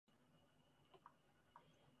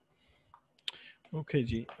Okay,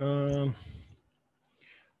 Ji.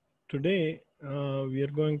 Today we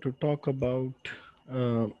are going to talk about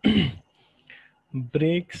uh,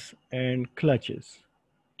 brakes and clutches.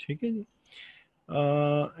 ठीक है जी?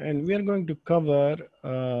 And we are going to cover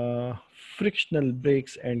frictional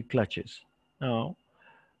brakes and clutches. Now,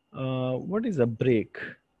 what is a brake?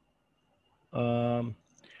 Um,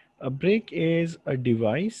 a brake is a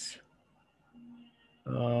device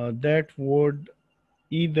that would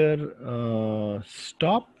either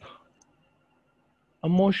stop a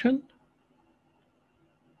motion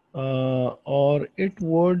or it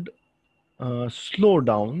would slow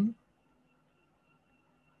down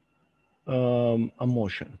a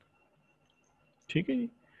motion. ठीक है जी?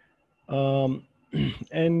 Um,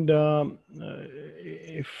 and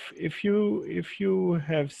if you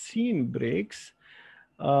have seen brakes,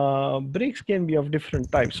 brakes can be of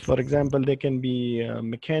different types. For example, they can be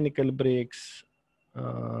mechanical brakes.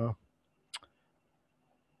 Uh,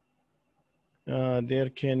 there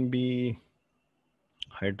can be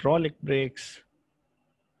hydraulic brakes,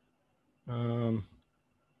 um,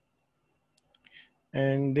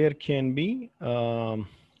 and there can be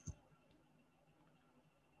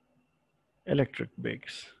electric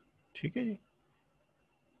brakes. ठीक है जी?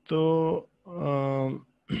 So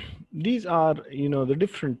these are, the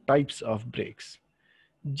different types of brakes.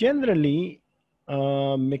 Generally,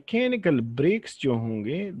 mechanical brakes जो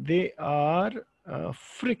होंगे, they are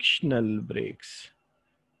frictional brakes.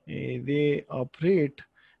 They operate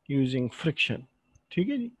using friction. ठीक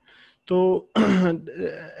है जी? So, and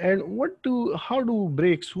how do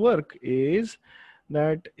brakes work is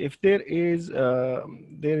that if there is a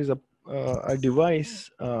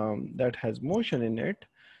device that has motion in it,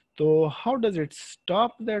 so how does it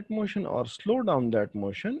stop that motion or slow down that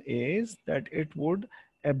motion is that it would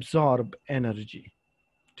absorb energy.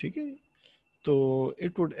 ठीक है? So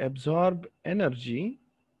it would absorb energy,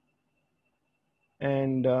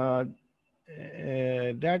 and that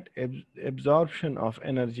absorption of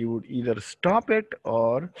energy would either stop it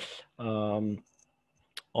um,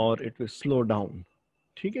 or it will slow down.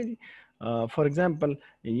 ठीक है जी? For example,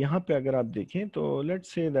 यहाँ पे अगर आप देखें तो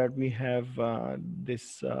let's say that we have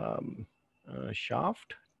this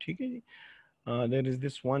shaft. ठीक है जी? There is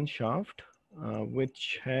this one shaft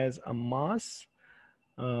which has a mass,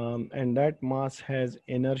 and that mass has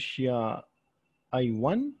inertia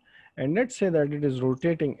I1, and let's say that it is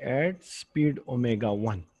rotating at speed omega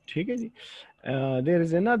 1. ठीक है जी? There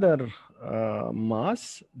is another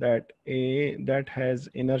mass that has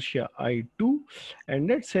inertia I2, and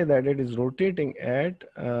let's say that it is rotating at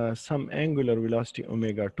some angular velocity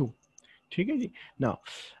omega 2. ठीक है जी? Now,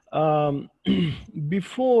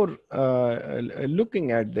 before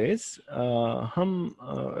looking at this,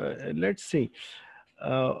 let's see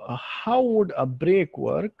how would a brake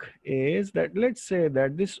work is that let's say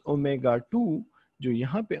that this omega 2 जो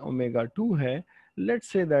यहाँ पे omega 2 है, let's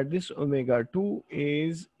say that this omega 2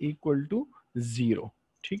 is equal to 0.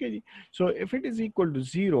 ठीक है जी? So if it is equal to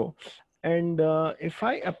 0, and if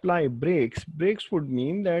I apply brakes would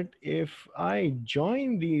mean that if I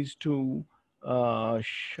join these two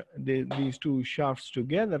these two shafts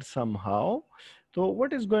together somehow, so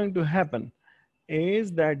what is going to happen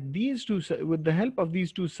is that with the help of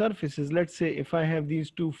these two surfaces, let's say if I have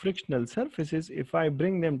these two frictional surfaces, if I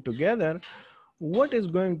bring them together, what is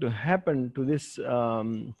going to happen to this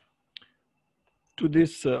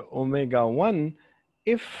omega 1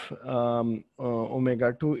 if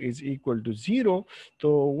omega 2 is equal to 0?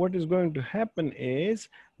 So what is going to happen is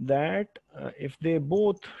that if they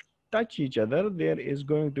both touch each other, there is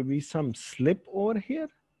going to be some slip over here.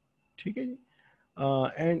 ठीक है जी?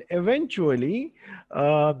 And eventually,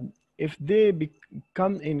 uh, if they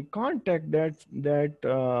come in contact,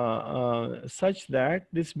 such that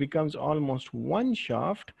this becomes almost one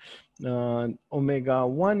shaft, omega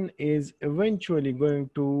 1 is eventually going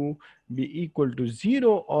to be equal to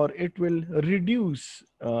 0, or it will reduce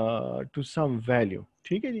to some value.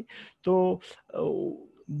 ठीक है जी? So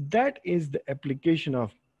that is the application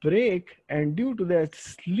of brake, and due to that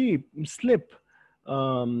slip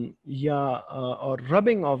yeah, or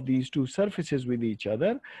rubbing of these two surfaces with each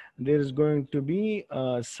other, there is going to be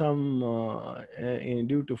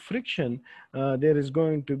due to friction, there is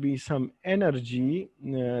going to be some energy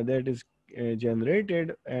that is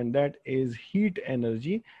generated, and that is heat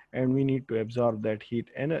energy, and we need to absorb that heat.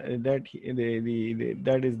 And that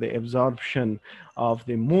is the absorption of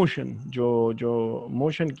the motion. जो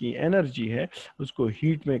motion की energy है, उसको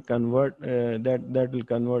heat में convert, that will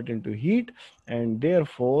convert into heat, and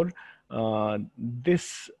therefore uh,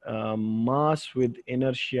 this mass with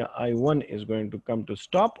inertia I1 is going to come to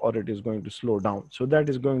stop, or it is going to slow down. So that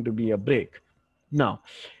is going to be a brake. Now,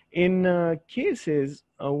 in cases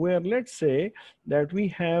where, let's say that we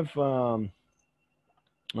have um,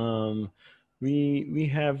 we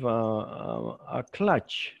have a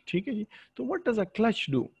clutch, ठीक है जी? So what does a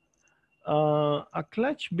clutch do? A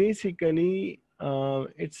clutch basically,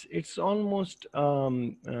 it's almost,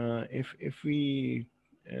 if we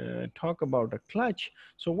talk about a clutch,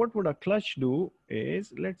 so what would a clutch do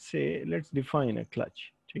is, let's say, let's define a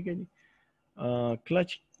clutch, ठीक है जी?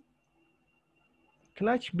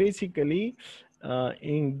 Clutch basically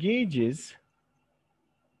engages,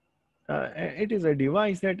 it is a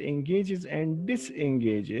device that engages and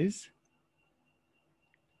disengages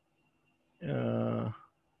uh,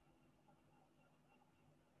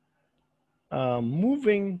 a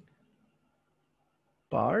moving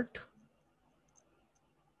part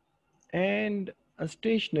and a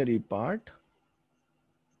stationary part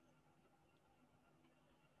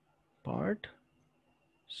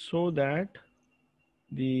so that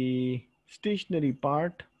the stationary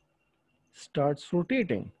part starts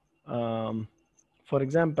rotating. um, for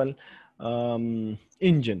example,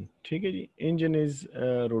 engine, ठीक है जी? Engine is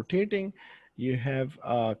rotating, you have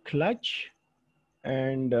a clutch,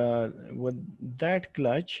 and with that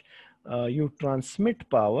clutch you transmit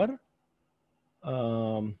power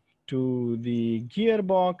um, to the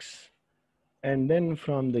gearbox, and then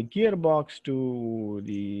from the gearbox to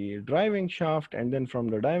the driving shaft, and then from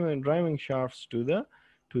the driving shafts to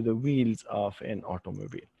the wheels of an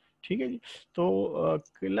automobile, ठीक है जी? तो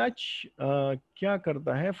clutch क्या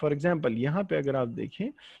करता है? For example यहाँ पे अगर आप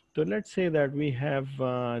देखें, तो let's say that we have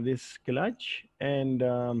this clutch, and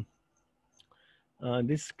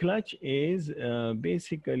this clutch is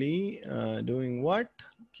basically doing what?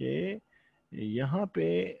 Okay, यहाँ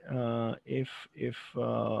पे if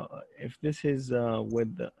this is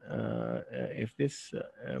with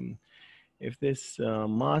if this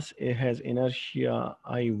mass has inertia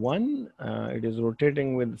I1, it is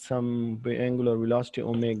rotating with some angular velocity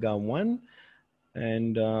omega 1,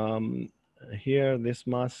 and here this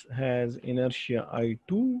mass has inertia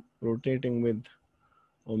I2 rotating with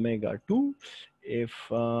omega 2. If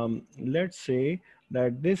let's say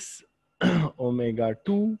that this omega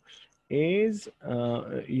 2 is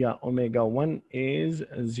yeah, omega 1 is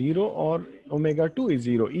 0, or omega 2 is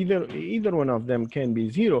 0, either one of them can be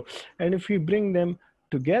 0, and if we bring them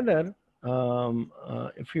together,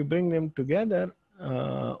 if we bring them together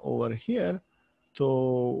over here, so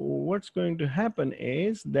what's going to happen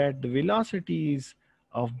is that the velocities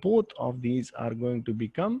of both of these are going to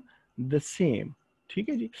become the same, ठीक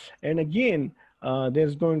है जी? And again,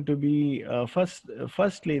 there's going to be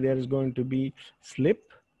firstly there is going to be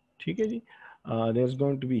slip, ठीक है जी? There's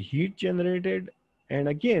going to be heat generated, and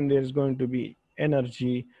again there's going to be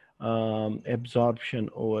energy absorption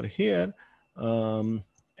over here, um,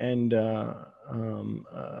 and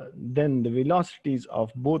then the velocities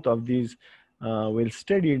of both of these will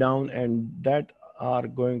steady down, and that are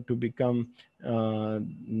going to become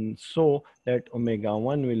so that omega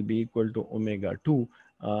 1 will be equal to omega 2,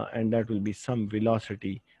 and that will be some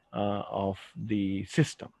velocity of the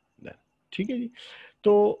system then, ठीक है जी?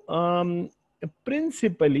 तो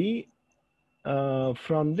principally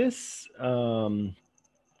from this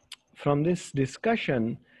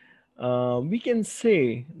discussion, we can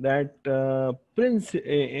say that the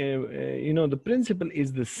principle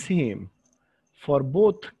is the same for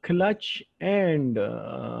both clutch and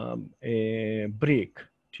a brake,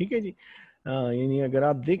 ठीक है जी? यानी अगर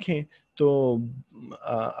आप देखें तो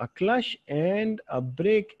a clutch and a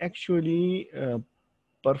brake actually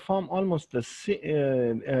perform almost the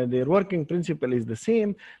same, their working principle is the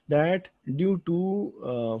same, that due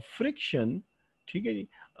to friction, ठीक है जी?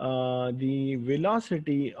 The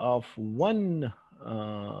velocity of one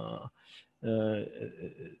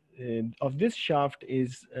of this shaft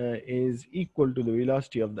is equal to the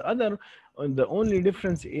velocity of the other. The only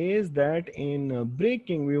difference is that in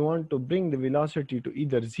braking we want to bring the velocity to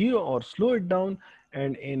either 0 or slow it down,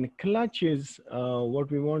 and in clutches what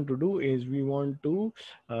we want to do is we want to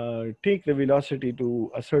take the velocity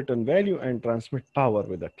to a certain value and transmit power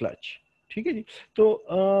with a clutch, ठीक है जी? तो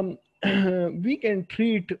we can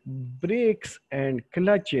treat brakes and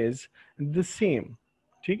clutches the same,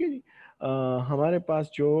 ठीक है जी? हमारे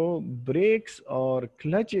पास जो breaks और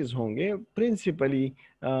clutches होंगे, principally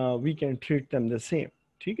we can treat them the same,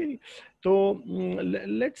 ठीक है जी? तो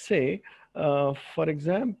लेट्स से फॉर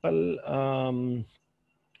एग्जांपल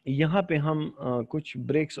यहाँ पे हम कुछ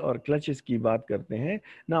ब्रेक्स और क्लचेस की बात करते हैं.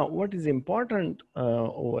 Now what is important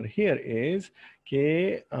over here is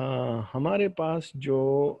कि हमारे पास जो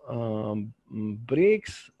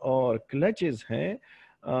ब्रेक्स और क्लचेस हैं,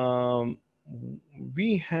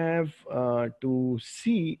 we have to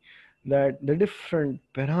see that the different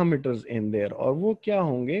parameters in there, और वो क्या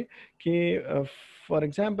होंगे कि for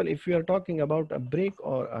example if we are talking about a brake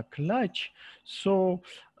or a clutch, so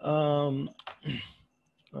um,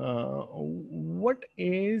 what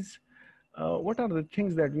are the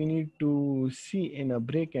things that we need to see in a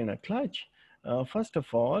brake and a clutch? First of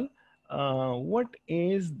all, what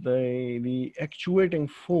is the actuating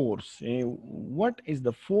force? What is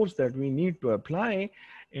the force that we need to apply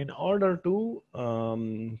in order to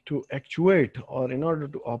actuate or in order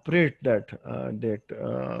to operate that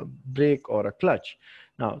brake or a clutch?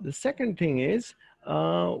 Now, the second thing is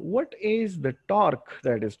what is the torque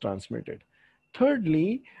that is transmitted?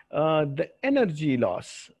 Thirdly, the energy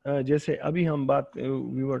loss. जैसे अभी हम बात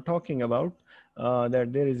we were talking about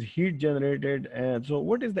that there is heat generated, and so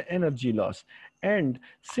what is the energy loss? And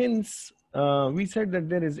since we said that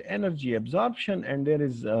there is energy absorption and there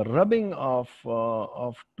is rubbing of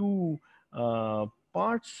two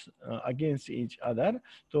parts against each other,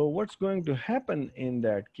 so what's going to happen in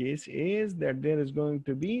that case is that there is going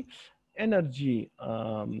to be energy,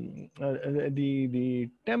 the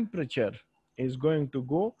temperature is going to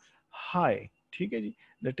go high. ठीक है जी?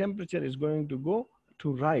 The temperature is going to go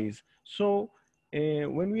to rise. So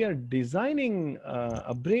when we are designing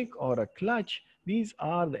a brake or a clutch, these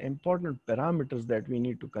are the important parameters that we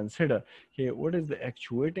need to consider. Okay, what is the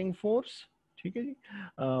actuating force? ठीक है जी?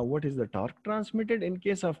 What is the torque transmitted in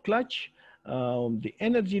case of clutch? The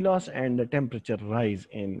energy loss and the temperature rise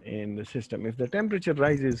in the system. If the temperature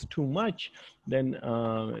rises too much, then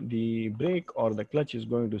the brake or the clutch is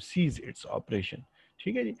going to cease its operation.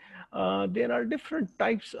 ठीक है जी? There are different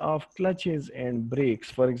types of clutches and brakes.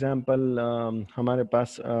 For example, हमारे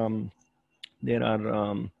पास there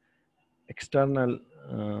are external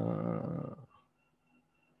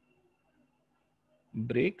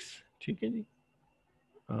brakes. ठीक है जी?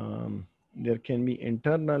 There can be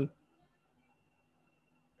internal.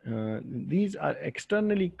 These are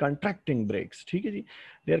externally contracting brakes. ठीक है जी?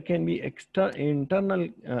 There can be internal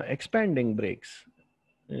expanding brakes,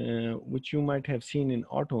 which you might have seen in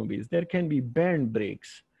automobiles. There can be band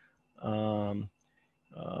brakes, um,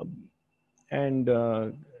 uh, and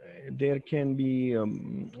there can be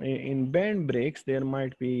in band brakes there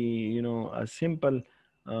might be a simple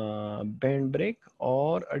band brake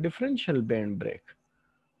or a differential band brake.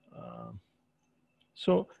 Uh,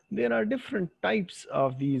 so there are different types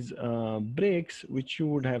of these brakes which you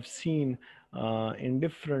would have seen in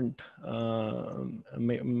different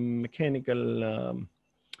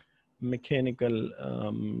mechanical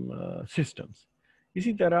systems.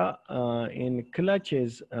 इसी तरह in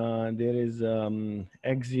clutches there is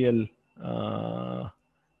axial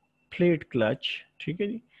plate clutch. ठीक है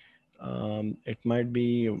जी? It might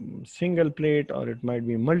be single plate or it might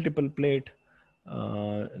be multiple plate.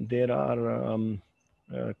 There are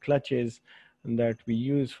clutches that we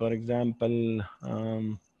use, for example,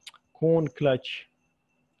 cone clutch.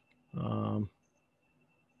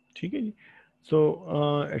 ठीक है जी? So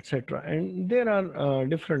etc. And there are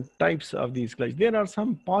different types of these clutches. There are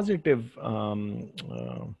some positive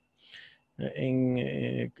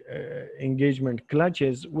engagement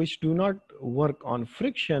clutches which do not work on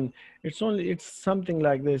friction. It's something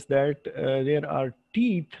like this, that there are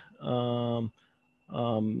teeth in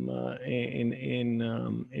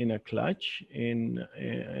a clutch in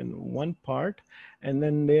one part, and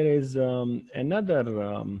then there is another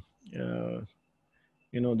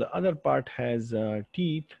the other part has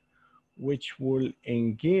teeth which will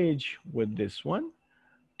engage with this one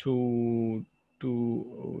to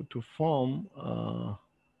form,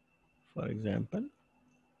 for example,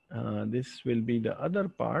 this will be the other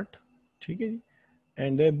part. ठीक है जी?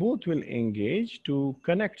 And they both will engage to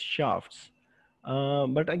connect shafts.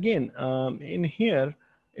 But again, in here,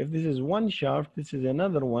 if this is one shaft, this is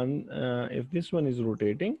another one. If this one is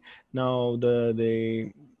rotating, now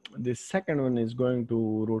the second one is going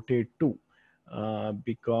to rotate too,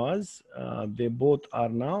 because they both are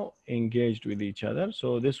now engaged with each other.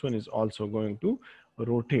 So this one is also going to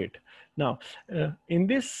rotate. Now, in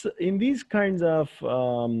these kinds of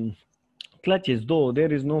clutches, though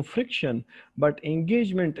there is no friction, but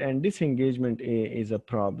engagement and disengagement is a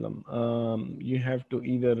problem. You have to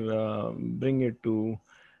either bring it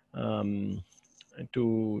um,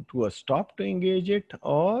 to a stop to engage it,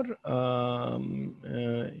 or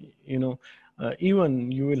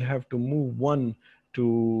even you will have to move one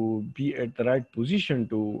to be at the right position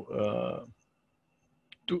to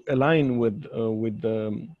align with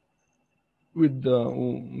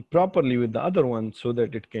properly with the other one so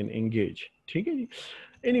that it can engage. ठीक है जी?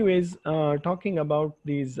 Anyways, talking about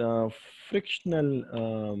these frictional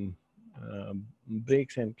uh,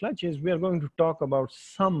 brakes and clutches, we are going to talk about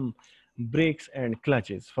some brakes and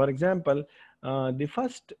clutches. For example, the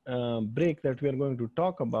first brake that we are going to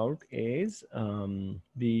talk about is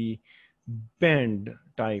the band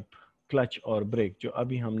type clutch or brake जो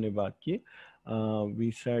अभी हमने बात की.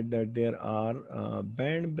 We said that there are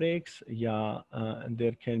band brakes, yeah,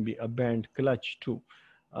 there can be a band clutch too.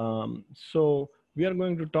 So we are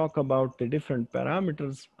going to talk about the different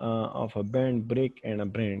parameters of a band brake and a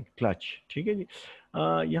band clutch. ठीक है जी.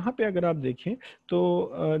 यहाँ पे अगर आप देखें तो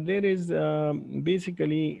there is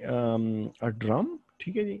basically a drum.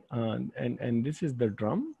 ठीक है जी. And this is the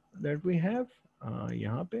drum that we have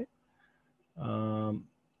यहाँ पे. um,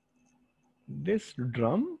 this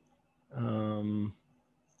drum, um,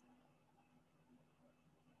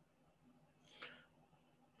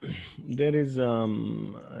 there is a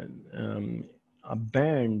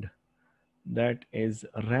band that is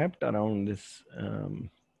wrapped around this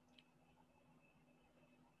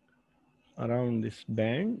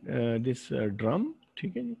band, this drum.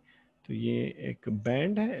 ठीक है जी. तो ये एक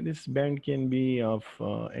बैंड है. This band can be of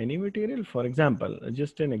any material. For example,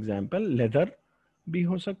 just an example, leather भी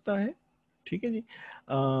हो सकता है. ठीक है जी.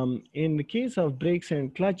 In the case of brakes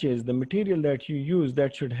and clutches, the material that you use,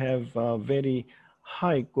 that should have a very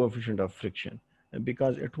high coefficient of friction,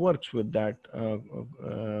 because it works with that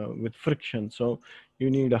with friction. So you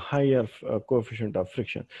need a higher coefficient of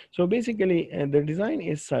friction. So basically, the design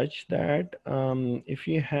is such that if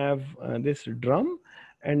you have this drum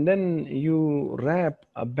and then you wrap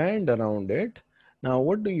a band around it, now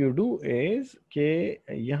what do you do is कि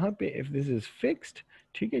यहाँ पे if this is fixed,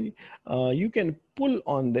 ठीक है जी, you can pull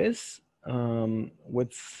on this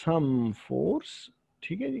with some force,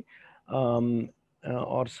 ठीक है जी,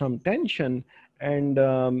 or some tension, and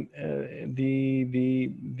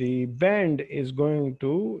the band is going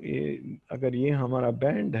to, अगर ये हमारा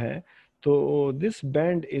band है तो this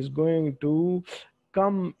band is going to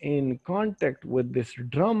come in contact with this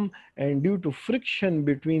drum, and due to friction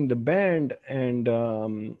between the band and uh,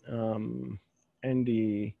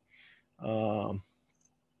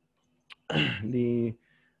 the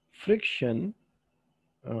friction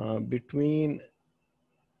between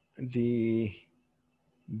the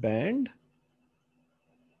band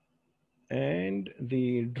and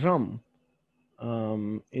the drum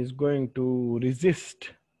is going to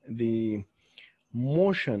resist the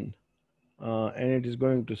motion, and it is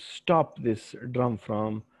going to stop this drum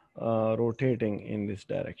from rotating in this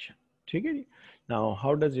direction. ठीक है जी. Now,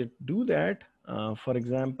 how does it do that? For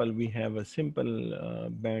example, we have a simple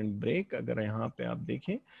band brake. अगर यहाँ पे आप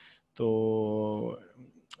देखें तो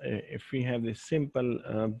if we have this simple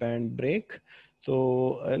band brake, तो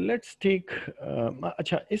let's take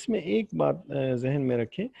अच्छा, इसमें एक बात जहन में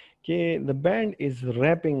रखें कि the band is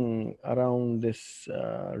wrapping around this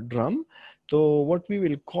drum. तो what we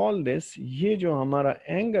will call this, ये जो हमारा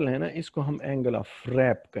एंगल है ना, इसको हम एंगल ऑफ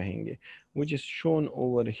रैप कहेंगे, which is shown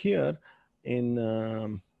over here in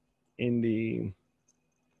the,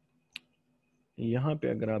 यहाँ पे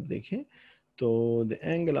अगर आप देखें तो the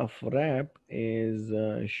angle of wrap is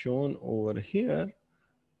shown over here,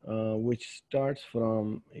 which starts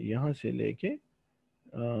from यहाँ से लेके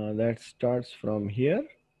that starts from here.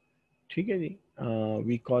 ठीक है जी.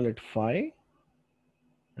 We call it phi.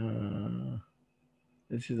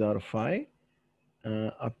 This is our phi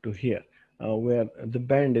up to here, where the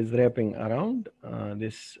band is wrapping around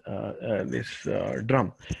this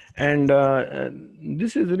drum, and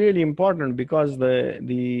this is really important because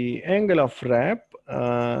the angle of wrap,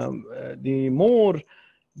 the more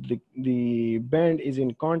the band is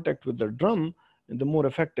in contact with the drum, the more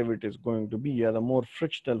effective it is going to be, या the more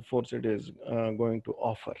frictional force it is going to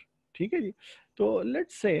offer. ठीक है जी. तो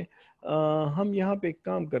let's say हम यहाँ पे एक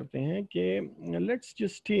काम करते हैं कि let's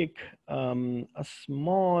just take a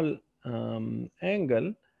small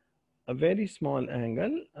angle, a very small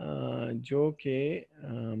angle, जो कि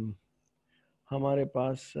हमारे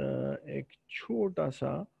पास एक छोटा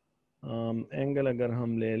सा एंगल अगर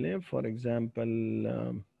हम ले लें, फॉर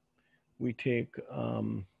एग्जांपल we take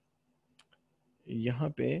यहाँ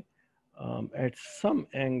पे at some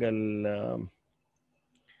angle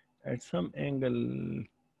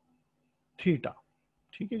theta.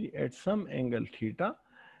 ठीक है जी. At some angle theta,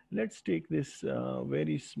 let's take this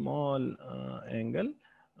very small angle,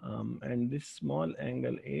 and this small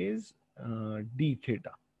angle is d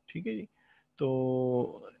theta. ठीक है जी. तो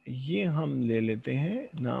ये हम ले लेते हैं.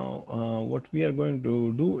 Now what we are going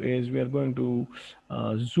to do is we are going to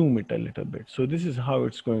zoom it a little bit. So this is how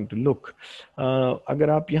it's going to look. अगर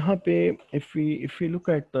आप यहाँ पे if we look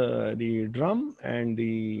at the drum and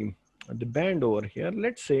the the band over here,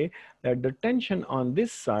 let's say that the tension on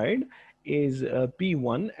this side is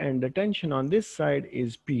P1 and the tension on this side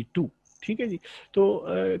is P2. ठीक है जी.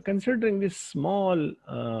 तो considering this small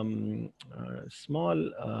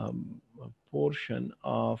portion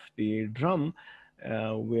of the drum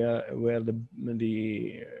where the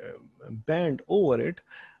band over it,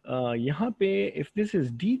 यहाँ पे if this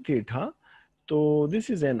is d theta, so this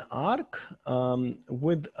is an arc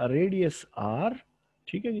with a radius r.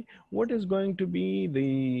 ठीक है जी. What is going to be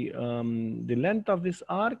the length of this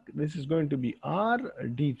arc? This is going to be r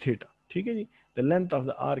d theta. ठीक है जी. The length of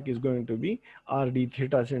the arc is going to be r d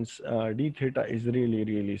theta, since d theta is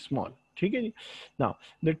really small. ठीक है जी. Now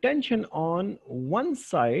the tension on one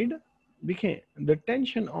side, देखें, the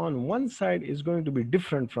tension on one side is going to be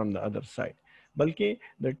different from the other side. बल्कि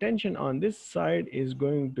the tension on this side is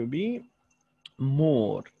going to be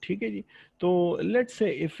more. ठीक है जी. तो let's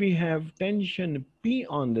say if we have tension P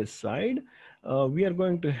on this side, we are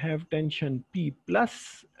going to have tension P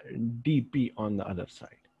plus dP on the other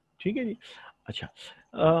side. ठीक है जी. अच्छा,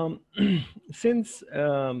 since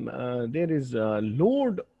there is a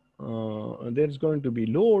load, there's going to be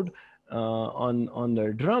load on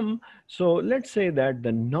the drum, so let's say that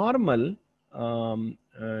the normal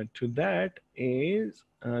to that is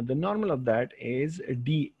the normal of that is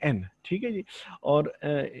dn. ठीक है जी. और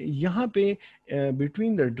यहाँ पे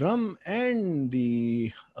between the drum and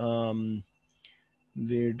the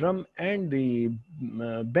drum and the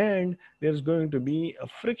band, there's going to be a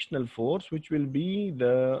frictional force which will be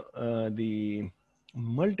the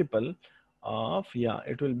multiple of, yeah,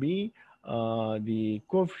 it will be the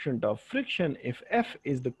coefficient of friction. If F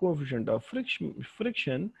is the coefficient of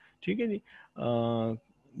friction, ठीक है जी,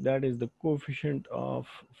 that is the coefficient of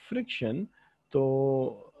friction.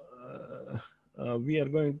 So we are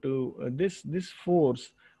going to this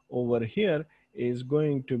force over here is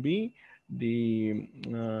going to be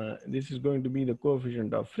this is going to be the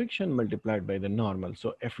coefficient of friction multiplied by the normal,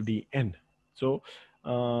 so FDN. So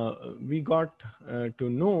we got to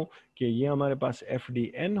know कि ये हमारे पास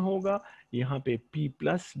FDN होगा, यहाँ पे P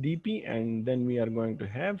plus dP, and then we are going to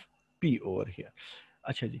have P over here.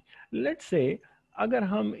 अच्छा जी, let's say अगर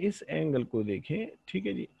हम इस एंगल को देखें, ठीक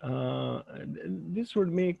है जी, this would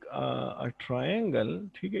make a triangle.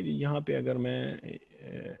 ठीक है जी. यहाँ पे अगर मैं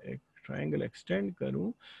एक ट्रायंगल एक्सटेंड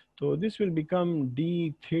करूँ, तो this will become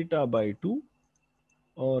d theta by 2,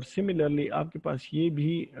 और सिमिलरली आपके पास ये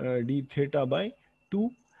भी d theta by 2.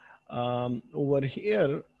 Over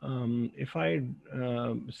here, if I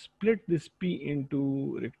split this P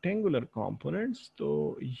into rectangular components,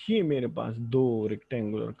 तो ये मेरे पास दो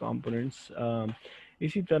rectangular components.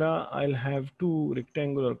 इसी तरह I'll have two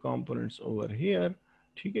rectangular components over here.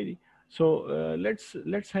 ठीक है जी. So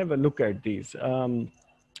let's have a look at these.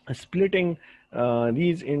 Splitting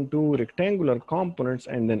these into rectangular components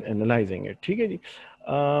and then analyzing it. ठीक है जी.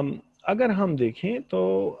 अगर हम देखें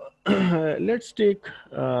तो let's take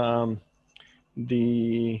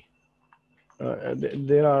the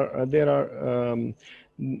there are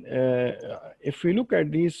if we look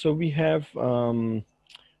at these, so we have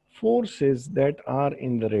forces that are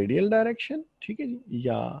in the radial direction. ठीक है जी.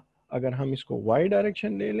 या अगर हम इसको y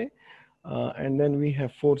direction ले लें, and then we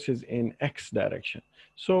have forces in x direction.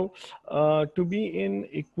 So to be in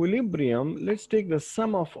equilibrium, let's take the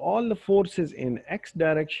sum of all the forces in x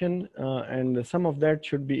direction, and the sum of that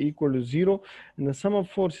should be equal to 0, and the sum of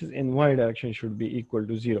forces in y direction should be equal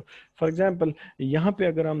to 0. For example, यहाँ पे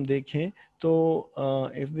अगर हम देखें तो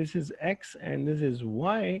if this is x and this is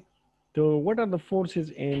y, so what are the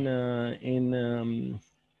forces in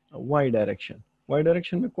y direction? Y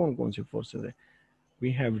direction में कौन कौन सी forces है?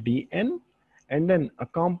 We have dn, and then a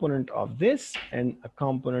component of this and a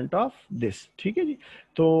component of this. ठीक है जी.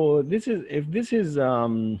 तो this is, if this is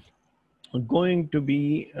going to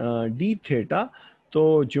be d theta,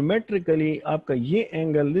 तो geometrically आपका ये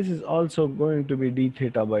angle, this is also going to be d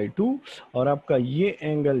theta by 2, और आपका ये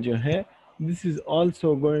angle जो है, this is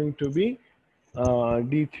also going to be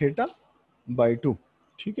d theta by 2.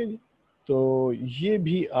 ठीक है जी. तो ये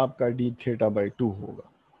भी आपका d theta by 2 होगा.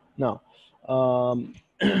 Now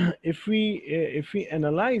if we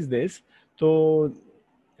analyze this, so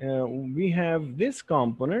we have this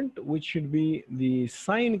component which should be the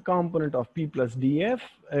sine component of P plus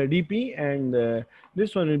dP, and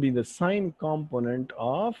this one will be the sine component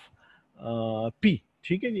of P.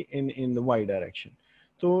 ठीक है जी, in the y direction.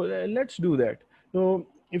 So let's do that. So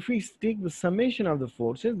if we take the summation of the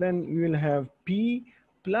forces, then we will have P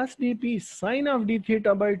plus dP sine of d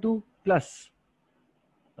theta by 2 plus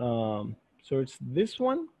so it's this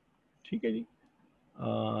one. ठीक है जी.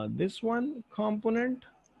 This one component,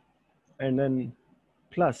 and then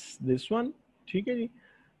plus this one, ठीक है जी,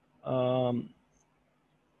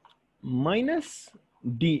 minus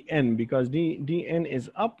dn, because dn is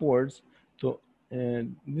upwards, so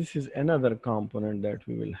this is another component that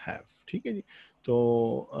we will have, ठीक है जी.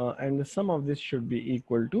 तो and the sum of this should be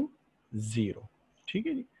equal to 0, ठीक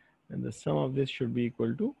है जी, and the sum of this should be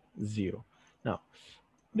equal to 0. now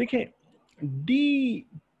देखें d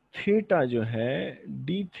theta जो है,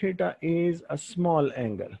 d theta is a small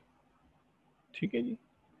angle, ठीक है जी,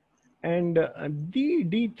 and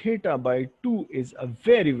d theta by 2 is a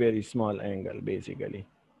very very small angle basically,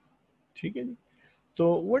 ठीक है जी.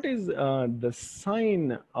 So what is the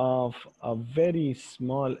sign of a very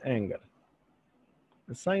small angle?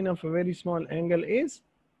 The sign of a very small angle is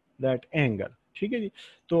that angle, ठीक है जी.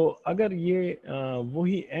 तो अगर ये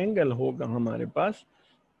वही angle होगा हमारे पास,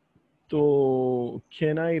 तो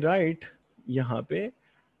can I write यहाँ पे,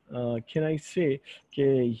 can I say कि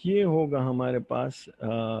ये होगा हमारे पास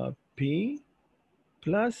P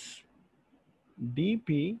प्लस डी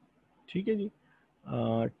पी, ठीक है जी,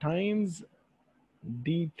 times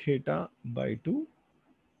D theta by two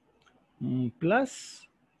plus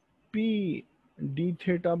P D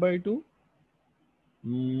theta by two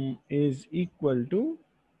is equal to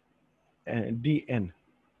D N,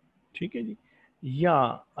 ठीक है जी. या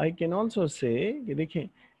आई कैन ऑल्सो से कि देखें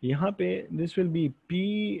यहाँ पे this will be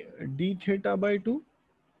P D theta by two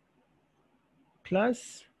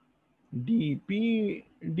plus D P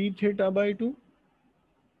D theta by two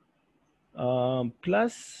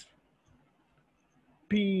plus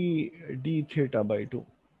P D theta by two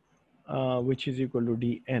which is equal to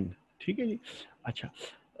dn, ठीक है जी. अच्छा,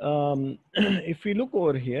 if we look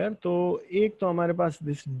over here, तो एक तो हमारे पास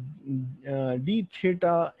this d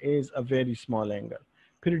theta is a very small angle,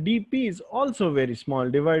 फिर dp is also very small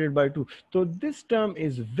divided by 2, so this term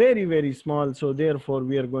is very very small, so therefore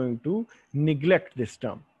we are going to neglect this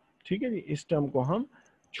term, ठीक है जी, इस term को हम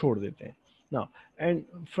छोड़ देते हैं. Now and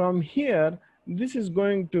from here this is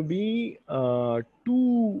going to be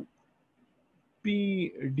 2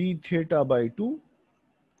 p d theta by 2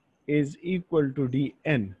 is equal to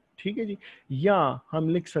dn, ठीक है जी. या हम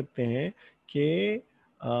लिख सकते हैं कि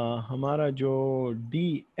हमारा जो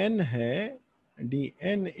dn है,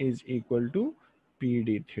 dn is equal to p d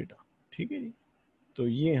theta, ठीक है जी. तो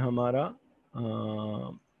ये हमारा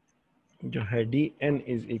जो है dn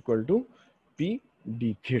is equal to p d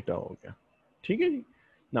theta हो गया, ठीक है जी.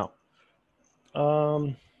 Now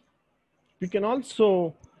we can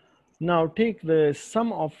also now take the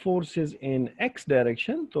sum of forces in x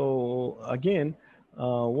direction. So again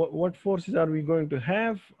what forces are we going to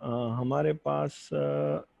have? हमारे पास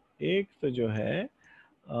एक तो जो है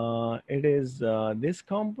it is this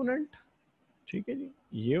component, ठीक है जी,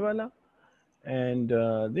 ये वाला, and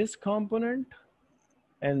this component,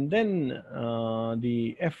 and then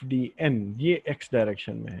the fdn, ये x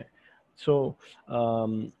direction में है. So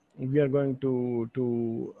we are going to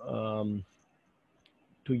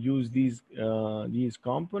use these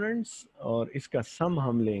components, और इसका sum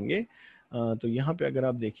हम लेंगे. तो यहाँ पे अगर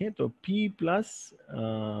आप देखें तो p plus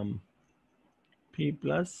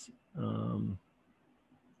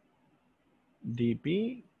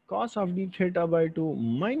dp cos of d theta by 2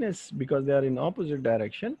 minus, because they are in opposite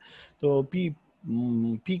direction, so p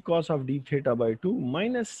cos of d theta by 2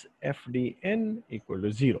 minus fdn equal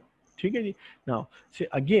to 0, ठीक है जी. Now see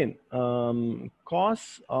again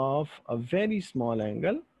cos of a very small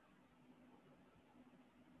angle,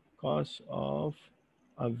 cos of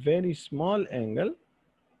a very small angle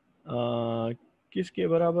किसके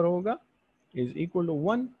बराबर होगा, is equal to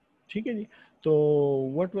 1, ठीक है जी. तो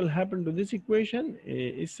what will happen to this equation,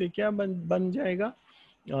 इससे क्या बन जाएगा,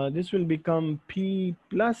 this will become p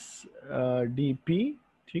plus dp,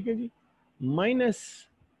 ठीक है जी, minus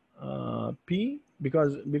p,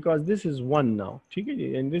 because this is 1 now, ठीक है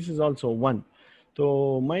जी, and this is also 1,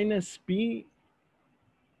 तो minus p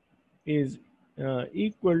is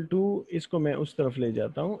equal to, इसको मैं उस तरफ ले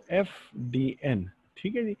जाता हूँ, एफ डी एन,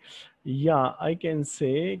 ठीक है जी. या आई कैन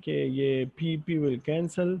से कि ये पी पी विल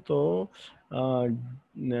कैंसल, तो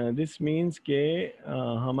दिस मीन्स के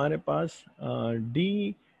हमारे पास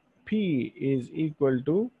D P is equal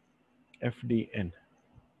to F D N,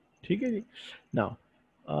 ठीक है जी.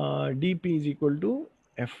 Now D P is equal to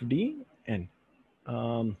F D N.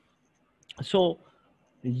 सो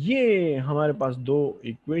ये हमारे पास दो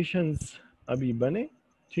इक्वेशंस अभी बने,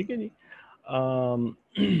 ठीक है जी.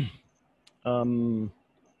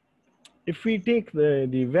 if we take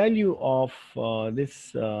the value of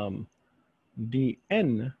this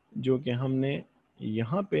dn जो कि हमने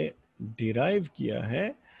यहाँ पे derive किया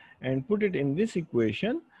है and put it in this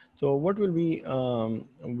equation, So what will we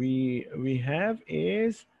have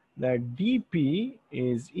is that dp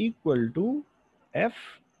is equal to f,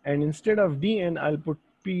 and instead of dn I'll put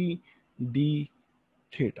p d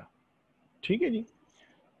theta. ठीक है जी.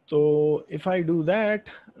 So if I do that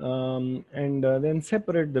and then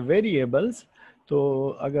separate the variables, तो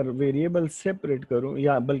अगर variable separate करूं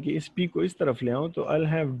या बल्कि इस p को इस तरफ ले आऊं तो I'll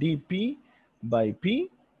have dp by p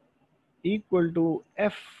equal to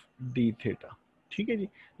f d theta. ठीक है जी.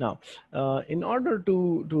 Now in order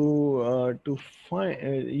to find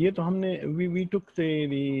ये तो हमने we took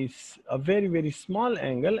a very small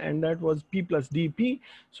angle, and that was p plus dp.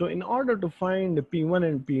 So in order to find p1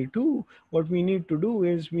 and p2, what we need to do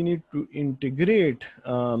is we need to integrate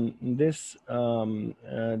this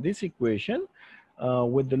equation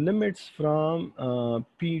with the limits from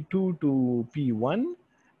p2 to p1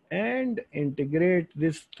 and integrate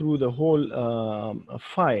this through the whole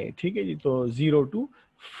phi. ठीक है जी. तो 0 to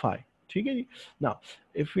phi. ठीक है जी. Now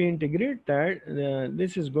if we integrate that,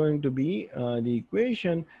 this is going to be the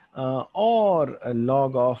equation or a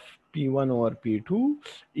log of p1 over p2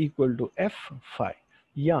 equal to f phi.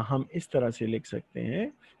 या हम इस तरह से लिख सकते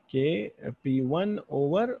हैं कि p1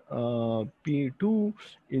 over p2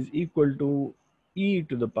 is equal to e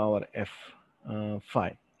to the power f phi.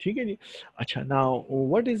 ठीक है जी. अच्छा, now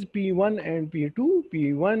what is P1 and P2?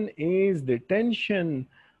 P1 is the tension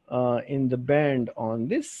in the band on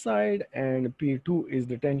this side, and P2 is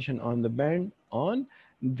the tension on the band on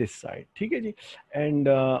this side. ठीक है जी. And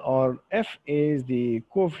or F is the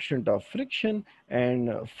coefficient of friction and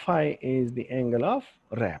phi is the angle of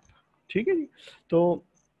wrap. ठीक है जी. तो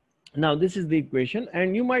now this is the equation,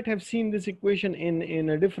 and you might have seen this equation in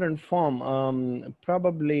a different form,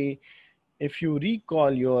 probably if you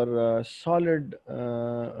recall your sorry,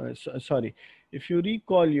 if you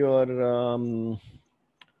recall your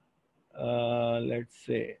let's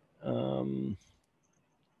say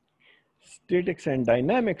statics and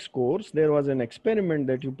dynamics course, there was an experiment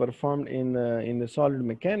that you performed in the solid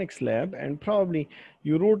mechanics lab, and probably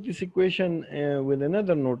you wrote this equation with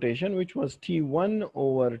another notation, which was T1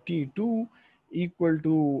 over T2 equal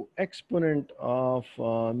to exponent of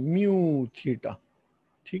mu theta.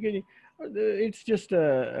 ठीक है जी. It's just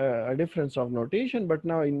a difference of notation, but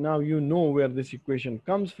now you know where this equation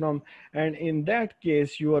comes from, and in that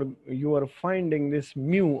case you are finding this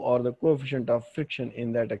mu or the coefficient of friction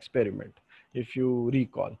in that experiment, if you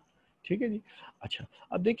recall. ठीक है जी. अच्छा,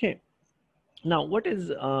 अब देखें, now what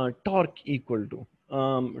is torque equal to?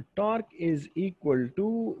 Torque is equal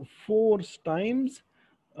to force times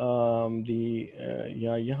the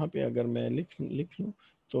या यहाँ पे अगर मैं लिख लूँ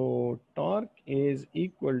तो torque is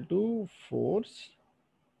equal to force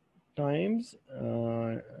times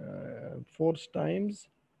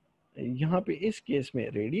यहाँ पे इस केस में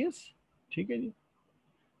radius. ठीक है जी.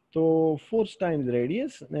 So force times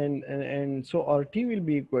radius, and so RT will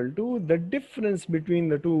be equal to the difference between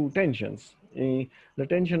the two tensions, the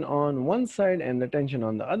tension on one side and the tension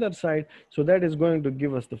on the other side. So that is going to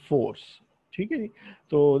give us the force. ठीक है जी.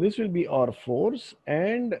 So this will be our force,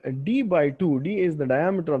 and d by 2, d is the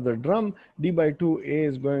diameter of the drum, d by 2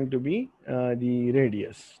 is going to be the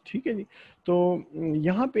radius. ठीक है जी. तो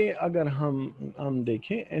यहाँ पे अगर हम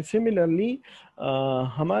देखें, सिमिलरली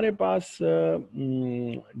हमारे पास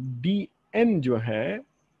डी एन जो है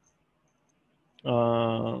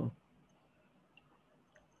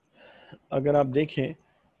अगर आप देखें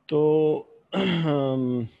तो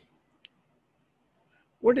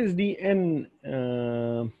what is dn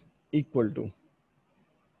equal to?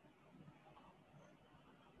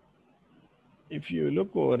 If you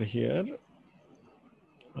look over here,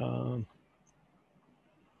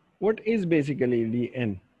 what is basically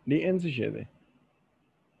dn? dn से शेयर है.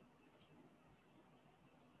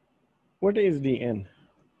 What is dn?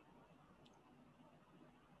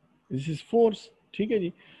 This is force. ठीक है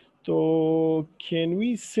जी. तो can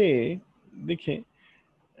we say, देखें,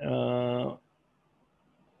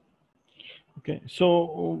 okay,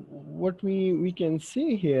 so what we can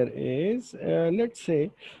say here is, let's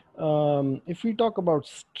say if we talk about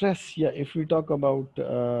stress, yeah, if we talk about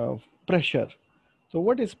pressure, so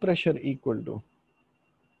what is pressure equal to?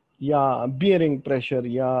 Yeah, bearing pressure,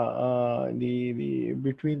 yeah, the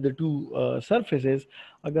between the two surfaces.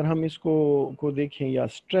 अगर हम इसको देखें, या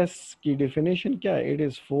stress की definition क्या है? It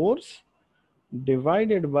is force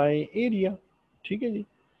divided by area. ठीक है जी.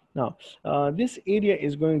 Now this area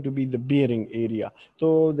is going to be the bearing area.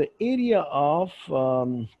 So the area of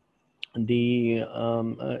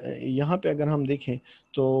यहाँ पे अगर हम देखें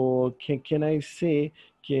तो can I say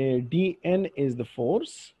कि dn is the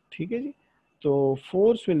force. ठीक है जी. So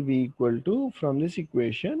force will be equal to, from this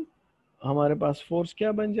equation, हमारे पास फोर्स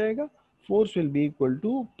क्या बन जाएगा, force will be equal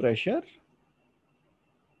to pressure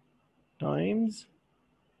times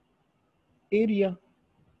area.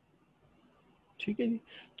 ठीक है जी।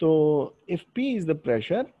 तो if P is the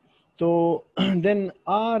pressure, तो then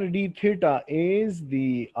R D theta is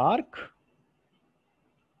the arc,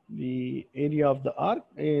 the area of the arc,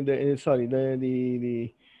 sorry,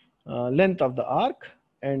 the length of the arc,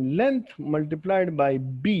 and length multiplied by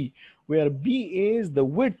B, where B is the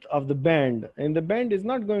width of the band, and the band is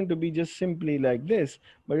not going to be just simply like this,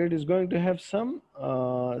 but it is going to have some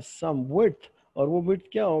width, और वो width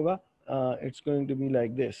क्या होगा, it's going to be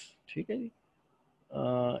like this, ठीक है जी।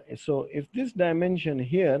 So if this dimension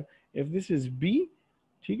here, if this is B,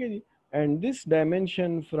 ठीक है जी, and this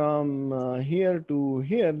dimension from here to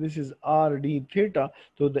here, this is r d theta,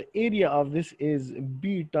 so the area of this is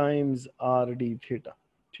B times r d theta,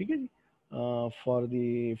 ठीक है जी। for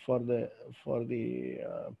the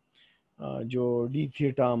जो d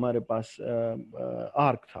theta हमारे पास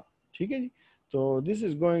arc था, ठीक है जी। तो this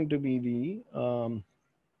is going to be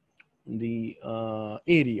the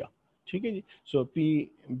area, ठीक है जी। So P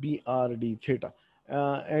B R D theta,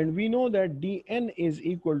 and we know that dn is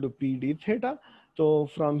equal to P D theta. तो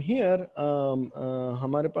from here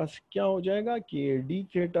हमारे पास क्या हो जाएगा कि d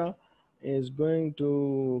theta is going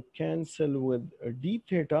to cancel with d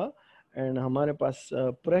theta, and हमारे पास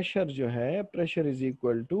pressure जो है, pressure is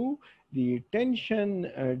equal to the tension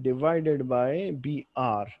divided by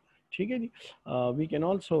BR, ठीक है जी। We can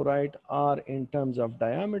also write R in terms of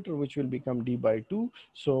diameter, which will become d by 2.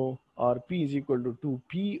 So RP is equal to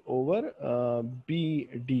 2P over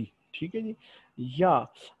BD, ठीक है जी। या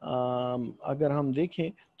अगर हम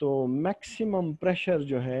देखें तो maximum pressure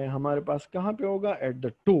जो है हमारे पास कहाँ पे होगा, at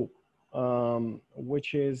the toe,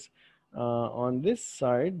 which is on this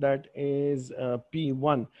side, that is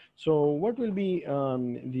P1. So what will be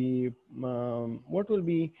um,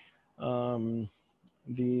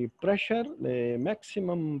 the pressure, the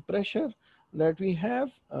maximum pressure that we have,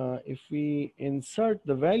 if we insert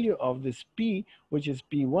the value of this P, which is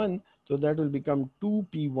P1, so that will become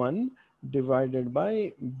 2P1 divided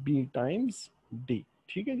by B times D,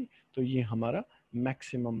 ठीक है जी। तो ये हमारा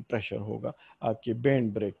maximum pressure होगा आपके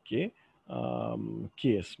band break के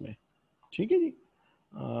case में, ठीक है जी।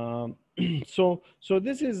 So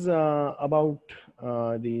this is about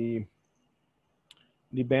the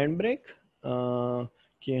band break,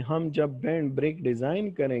 कि हम जब बैंड ब्रेक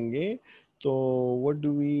डिज़ाइन करेंगे तो व्हाट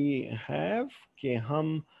डू वी हैव, कि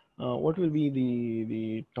हम what will be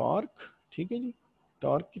the torque, ठीक है जी,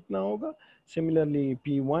 टॉर्क कितना होगा, सिमिलरली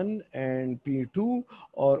P1 एंड P2,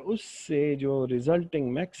 और उससे जो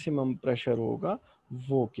रिजल्टिंग मैक्सिमम प्रेशर होगा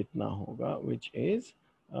वो कितना होगा, विच इज़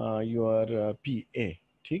योर PA,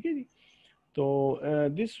 ठीक है जी। तो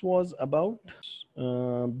this was about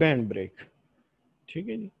band break, ठीक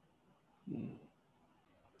है जी।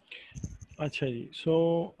 अच्छा जी,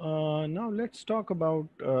 so now let's talk about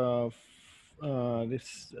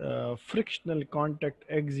this frictional contact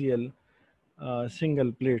axial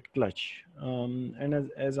single plate clutch. And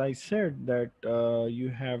as I said that you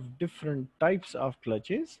have different types of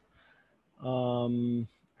clutches,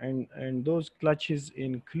 and those clutches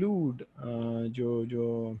include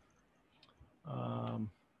जो um,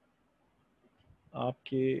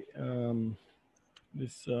 आपके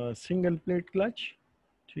this single plate clutch,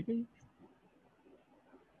 ठीक है जी।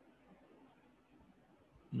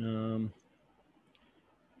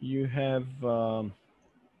 You have a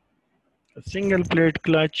single plate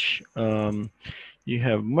clutch, you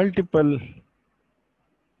have multiple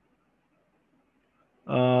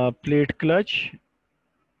plate clutch,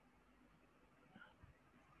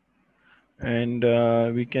 and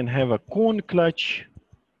we can have a cone clutch.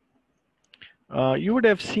 You would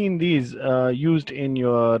have seen these used in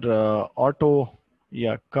your auto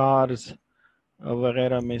या cars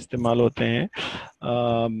वगैरह में इस्तेमाल होते हैं,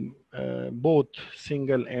 both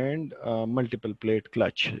single and multiple plate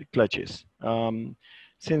clutches.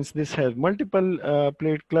 Since this has multiple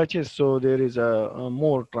plate clutches, so there is a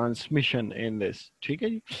more transmission in this, ठीक है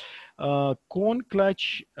जी। Cone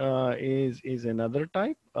clutch is another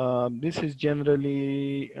type. This is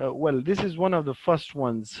generally well, this is one of the first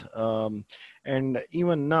ones, and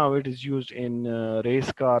even now it is used in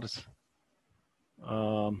race cars.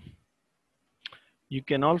 Um, you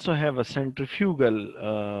can also have a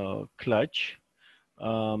centrifugal clutch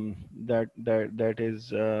that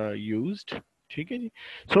is used, ठीक है जी।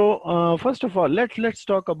 So first of all, let's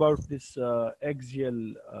talk about this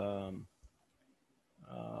axial uh,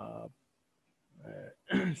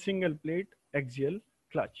 single plate axial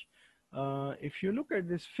clutch. If you look at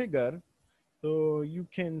this figure, so you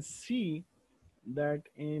can see that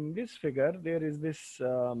in this figure there is this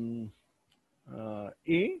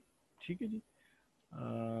A, ठीक है जी,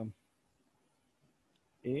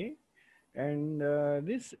 A, and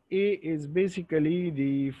this A is basically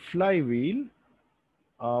the flywheel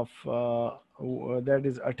of that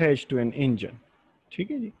is attached to an engine,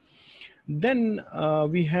 ठीक है जी. Then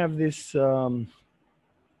we have this on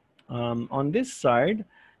this side,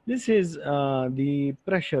 this is the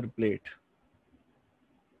pressure plate,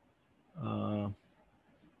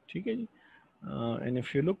 ठीक है जी. And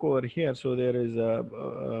if you look over here, so there is a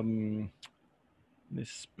this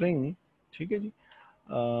spring, ठीक है जी.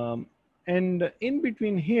 And in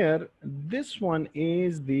between here, this one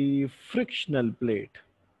is the frictional plate.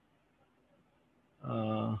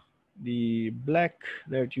 The black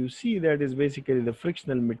that you see, that is basically the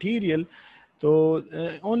frictional material. So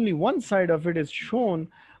only one side of it is shown.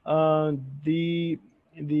 The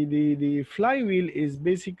the flywheel is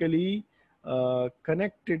basically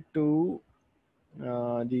connected to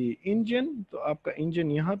the engine. तो आपका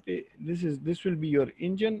engine यहाँ पे, this will be your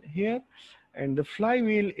engine here, and the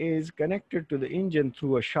flywheel is connected to the engine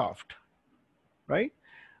through a shaft, right?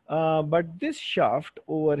 But this shaft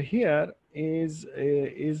over here is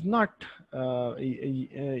not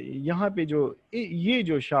यहाँ पे जो ये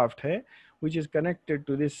जो shaft है, which is connected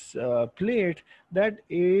to this plate, that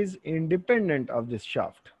is independent of this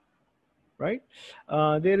shaft, right?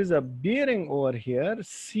 There is a bearing over here,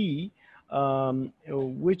 C,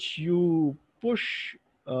 which you push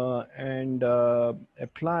and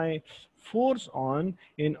apply force on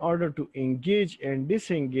in order to engage and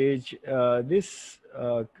disengage this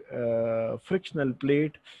frictional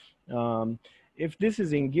plate. If this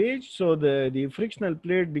is engaged, so the frictional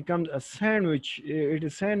plate becomes a sandwich. It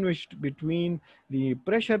is sandwiched between the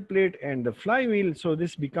pressure plate and the flywheel. So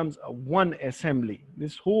this becomes a one assembly.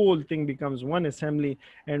 This whole thing becomes one assembly.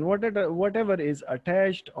 And whatever is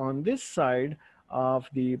attached on this side of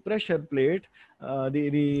the pressure plate,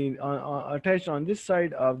 attached on this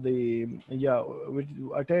side of the, which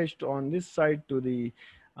attached on this side to the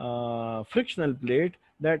frictional plate,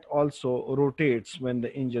 that also rotates when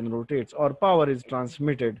the engine rotates, or power is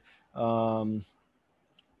transmitted to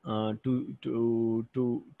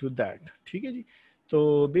that, ठीक है जी.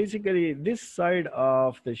 So basically this side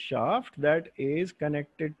of the shaft, that is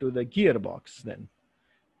connected to the gearbox then,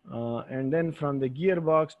 and then from the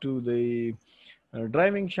gearbox to the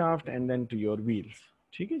driving shaft, and then to your wheels,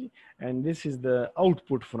 ठीक है जी. And this is the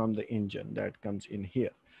output from the engine that comes in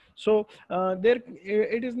here. So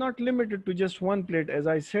it is not limited to just one plate. As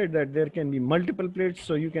I said, that there can be multiple plates,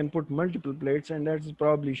 so you can put multiple plates, and that's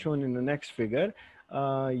probably shown in the next figure.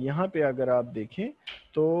 यहाँ पे अगर आप देखें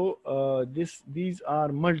तो these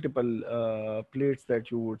are multiple plates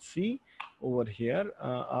that you would see over here.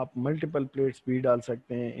 आप multiple plates भी डाल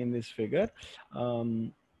सकते हैं in this figure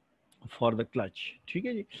for the clutch, ठीक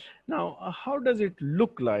है जी. Now how does it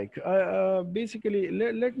look like? Basically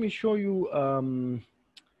let me show you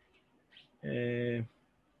a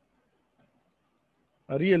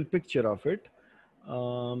real picture of it.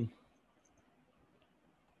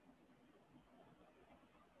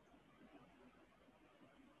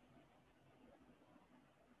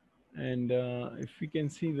 And if we can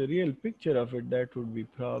see the real picture of it, that would be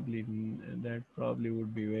probably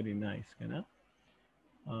would be very nice, है ना.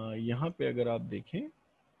 यहाँ पे अगर आप देखें,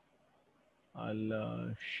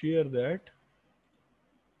 I'll share that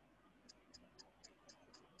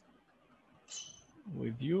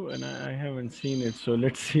with you, and I haven't seen it, so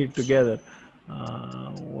let's see it together.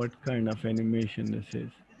 What kind of animation this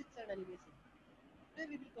is?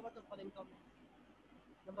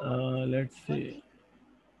 Let's see.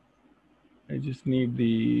 I just need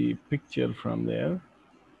the picture from there.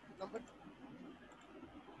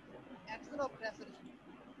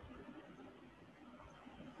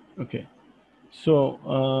 Okay, so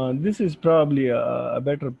this is probably a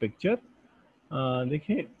better picture.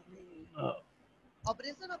 देखिए,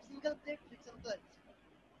 Operation of single plate friction clutch.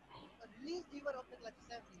 A release lever of the clutch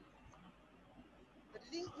assembly. The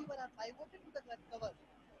release lever are pivoted to the clutch cover,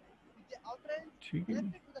 with the outer end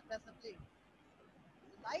connected to the pressure plate.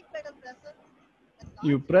 The light pedal pressure and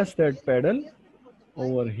you press that pedal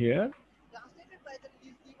over here. Translated by the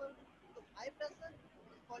release lever to high pressure is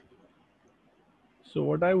called. So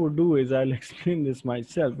what I would do is I'll explain this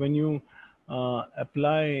myself. When you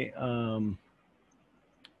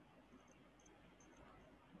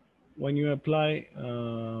apply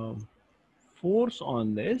force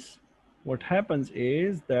on this, what happens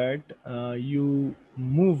is that you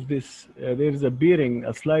move this, there is a bearing,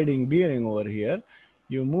 a sliding bearing over here.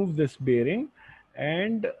 You move this bearing,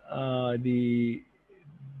 and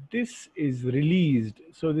this is released.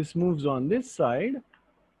 So this moves on this side.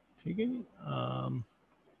 Okay. Let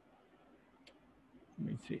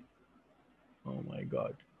me see. Oh my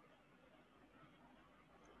God.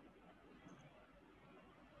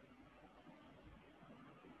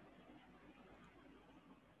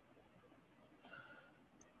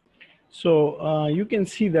 So you can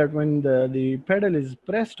see that when the pedal is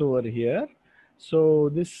pressed over here, so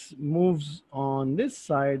this moves on this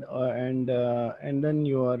side, and then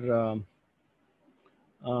your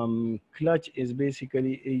clutch is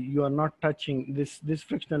basically, you are not touching this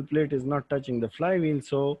frictional plate is not touching the flywheel,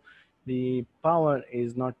 so the power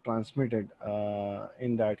is not transmitted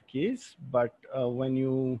in that case. But when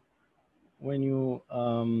you when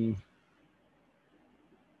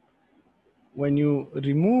you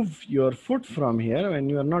remove your foot from here, when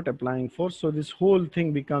you are not applying force, so this whole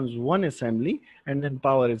thing becomes one assembly, and then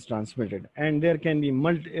power is transmitted. And there can be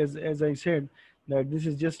as I said, that this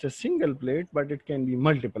is just a single plate, but it can be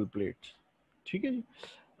multiple plates. Okay.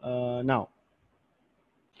 Now,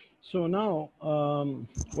 so now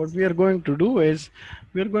what we are going to do is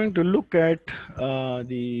we are going to look at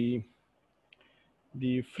the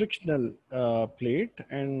frictional plate,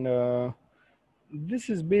 and this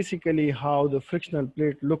is basically how the frictional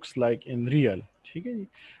plate looks like in real. Okay.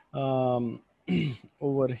 um,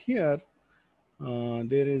 Over here,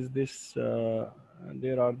 there is this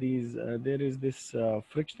there are these there is this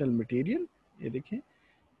frictional material, ये देखिए,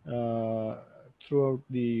 throughout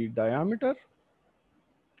the diameter,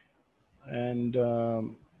 and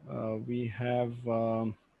we have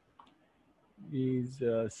these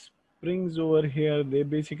springs over here. They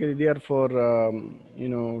are for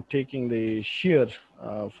taking the shear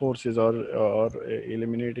forces, or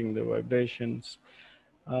eliminating the vibrations.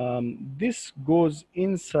 This goes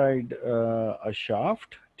inside a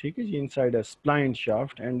shaft, ठीक है जी, inside a spline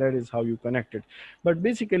shaft, and that is how you connect it. But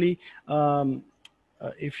basically,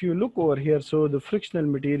 if you look over here, so the frictional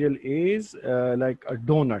material is like a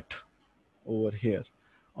donut over here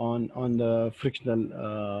on the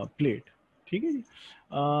frictional plate. ठीक है जी.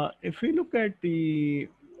 If we look at the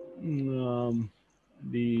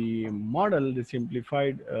model, the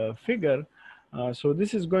simplified figure, so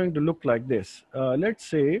this is going to look like this. Let's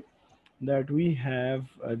say that we have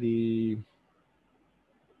the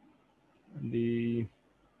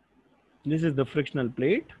this is the frictional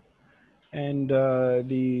plate, and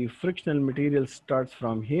the frictional material starts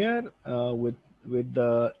from here with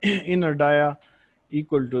the inner dia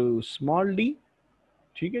equal to small d,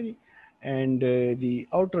 ठीक है जी, and the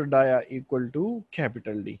outer dia equal to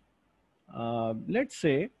capital D. Let's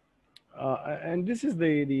say, and this is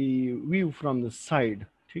the view from the side,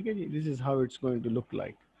 ठीक है जी, this is how it's going to look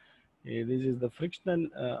like. This is the frictional,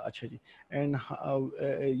 अच्छा जी, and how,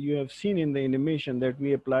 you have seen in the animation that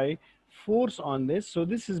we apply force on this. So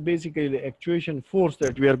this is basically the actuation force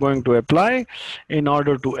that we are going to apply in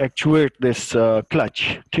order to actuate this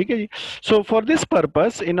clutch. ठीक है जी. So for this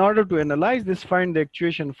purpose, in order to analyze this, find the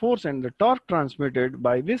actuation force and the torque transmitted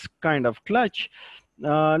by this kind of clutch,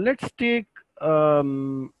 let's take a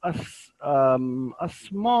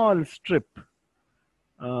small strip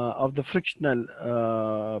of the frictional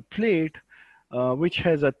plate, which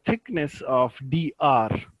has a thickness of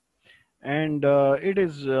dr, and it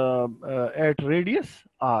is at radius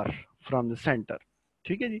r from the center.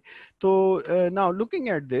 ठीक है जी. So now looking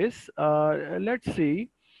at this, let's see,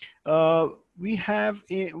 uh, we have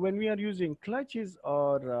when we are using clutches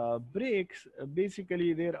or brakes,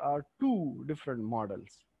 basically there are two different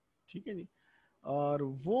models. ठीक है जी. और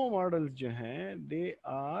वो models जो हैं, they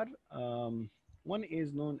are, one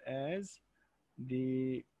is known as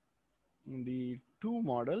the two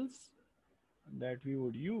models that we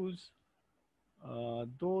would use.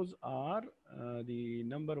 Those are, the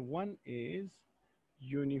number one is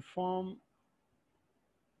uniform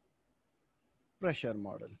pressure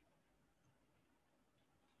model,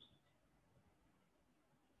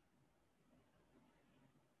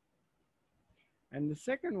 and the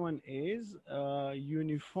second one is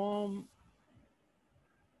uniform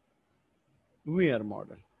wear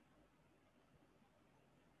model.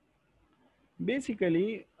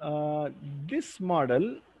 Basically, this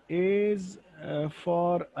model is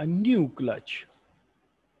for a new clutch,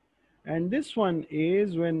 and this one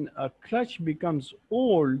is when a clutch becomes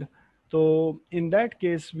old. So in that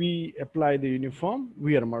case, we apply the uniform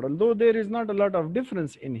wear model, though there is not a lot of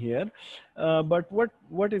difference in here. But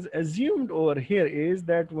what is assumed over here is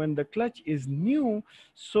that when the clutch is new,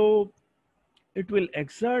 so it will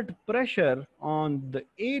exert pressure on the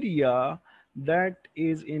area that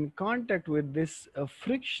is in contact with this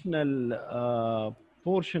frictional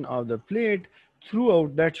portion of the plate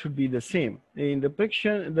throughout, that should be the same. In the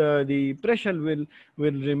friction, the pressure will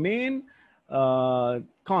remain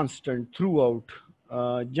constant throughout.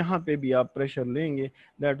 जहाँ पे भी आप pressure लेंगे,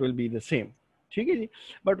 that will be the same. ठीक है जी.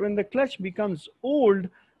 But when the clutch becomes old,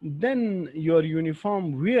 then your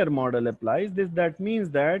uniform wear model applies. That means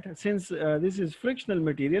that since this is frictional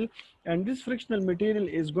material, and this frictional material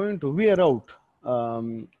is going to wear out,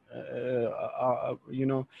 um,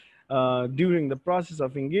 during the process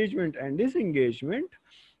of engagement and disengagement,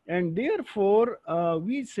 and therefore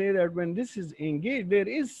we say that when this is engaged there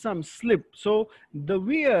is some slip, so the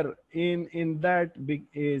wear in that big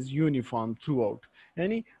is uniform throughout.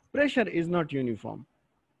 Any pressure is not uniform.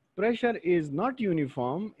 Pressure is not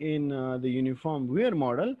uniform in the uniform wear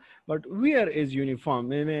model, but wear is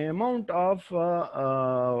uniform in the amount of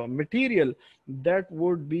material that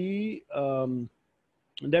would be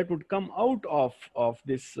that would come out of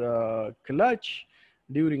this clutch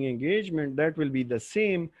during engagement, that will be the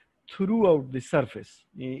same throughout the surface,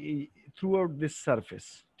 throughout this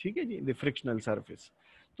surface. ठीक है जी, the frictional surface.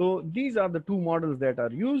 So these are the two models that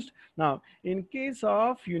are used. Now in case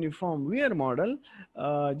of uniform wear model,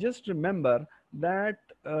 just remember that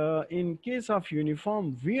in case of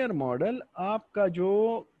uniform wear model, आपका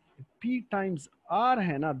जो P times R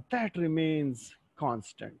है ना, that remains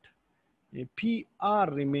constant. P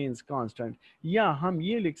R remains constant, या हम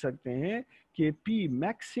ये लिख सकते हैं कि P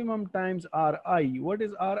maximum times are I. What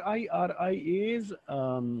is are I? Are I is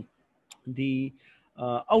the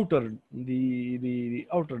the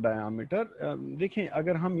outer diameter. देखें,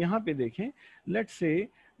 अगर हम यहाँ पे देखें, let's say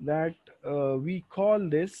that we call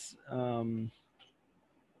this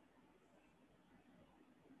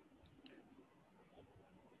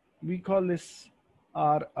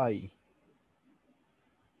RI,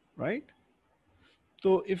 right?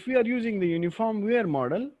 So if we are using the uniform wear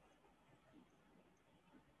model,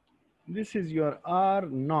 this is your R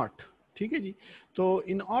naught. ठीक है जी. तो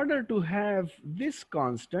in order to have this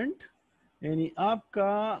constant, यानी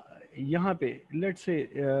आपका यहाँ पे let's say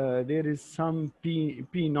there is some P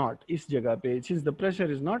naught इस जगह पे, since the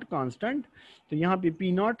pressure is not constant, तो यहाँ पे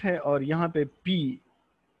P naught है और यहाँ पे P,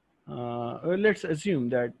 let's assume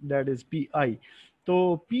that that is PI.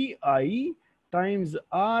 तो PI times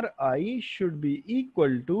RI should be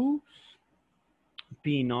equal to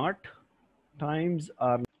P naught times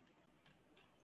R